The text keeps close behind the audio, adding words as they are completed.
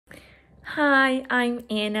Hi, I'm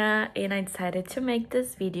Anna and I decided to make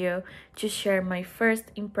this video to share my first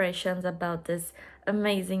impressions about this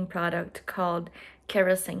amazing product called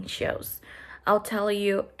Kerassentials. I'll tell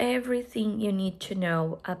you everything you need to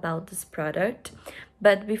know about this product,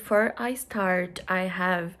 but before I start, I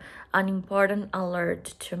have an important alert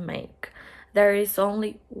to make. There is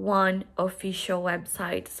only one official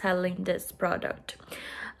website selling this product.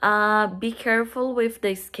 Be careful with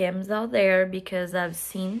the scams out there because I've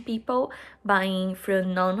seen people buying through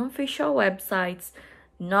non-official websites,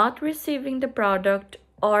 not receiving the product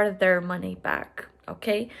or their money back.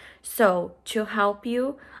 Okay, so to help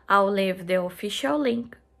you, I'll leave the official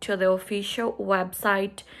link to the official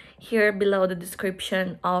website here below the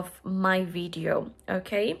description of my video.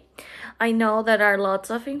 Okay, I know there are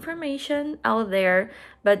lots of information out there,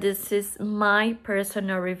 but this is my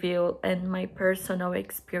personal review and my personal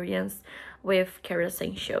experience with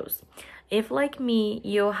Kerassentials. If like me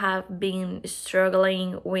you have been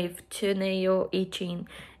struggling with toenail itching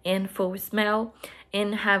and full smell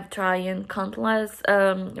and have tried countless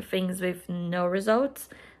things with no results,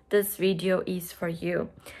 this video is for you.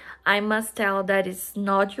 I must tell that it's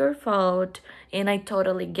not your fault and I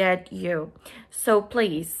totally get you. So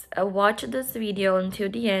please watch this video until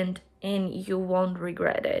the end and you won't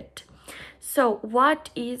regret it. So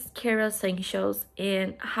what is Kerassentials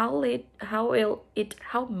and how will it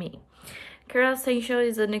help me? Kerassentials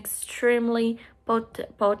is an extremely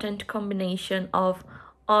potent combination of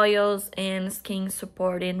oils and skin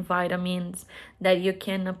supporting vitamins that you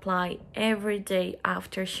can apply every day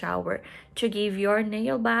after shower to give your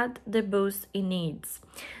nail bed the boost it needs.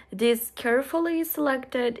 These carefully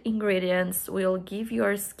selected ingredients will give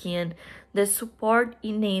your skin the support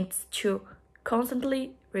it needs to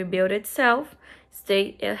constantly rebuild itself,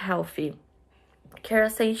 stay healthy.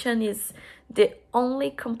 Kerassentials is the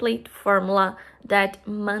only complete formula that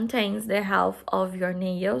maintains the health of your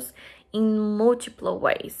nails in multiple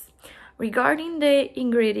ways. Regarding the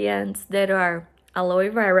ingredients, there are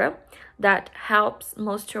aloe vera that helps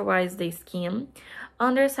moisturize the skin,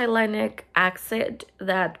 undercyclinic acid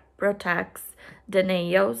that protects the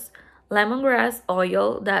nails, lemongrass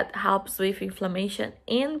oil that helps with inflammation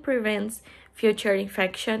and prevents future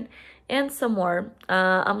infection, and some more.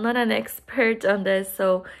 I'm not an expert on this,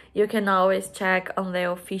 so you can always check on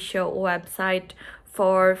the official website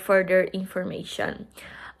for further information.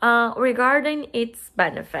 Regarding its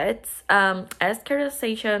benefits, as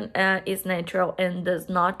Kerassentials is natural and does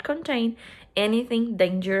not contain anything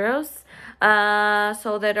dangerous,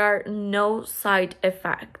 so there are no side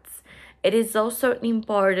effects. It is also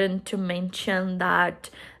important to mention that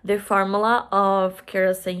the formula of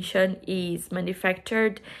Kerassentials is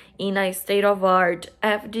manufactured in a state-of-the-art,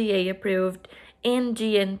 FDA-approved and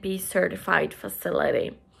GMP certified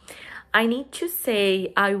facility. I need to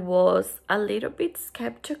say I was a little bit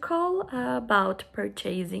skeptical about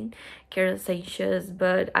purchasing Kerassentials,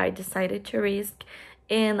 but I decided to risk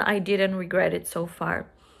and I didn't regret it so far.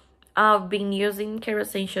 I've been using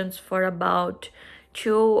Kerassentials for about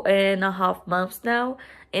 2.5 months now,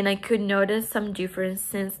 and I could notice some difference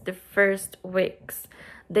since the first weeks.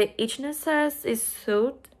 The itchiness is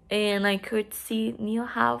soothed and I could see new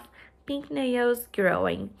half pink nails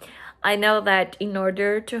growing. I know that in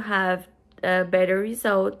order to have better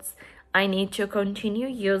results, I need to continue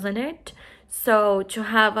using it. So to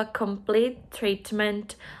have a complete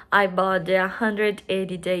treatment, I bought the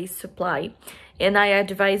 180-day supply. And I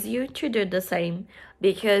advise you to do the same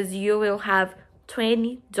because you will have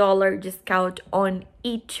 $20 discount on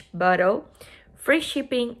each bottle, free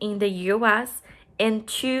shipping in the US, and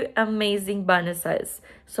 2 amazing bonuses.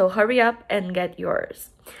 So hurry up and get yours.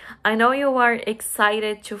 I know you are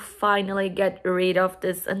excited to finally get rid of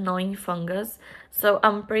this annoying fungus, so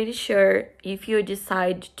I'm pretty sure if you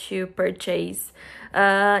decide to purchase,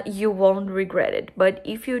 you won't regret it. But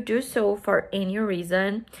if you do so for any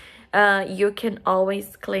reason, you can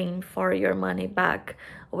always claim for your money back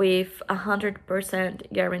with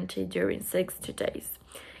 100% guarantee during 60 days.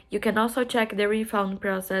 You can also check the refund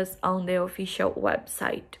process on the official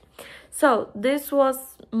website. So this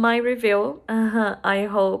was my review. I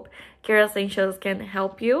hope Kerassentials can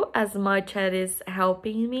help you as much as it is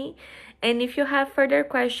helping me. And if you have further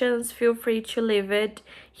questions, feel free to leave it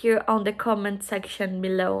here on the comment section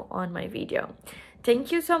below on my video.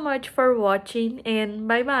 Thank you so much for watching and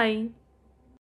bye bye.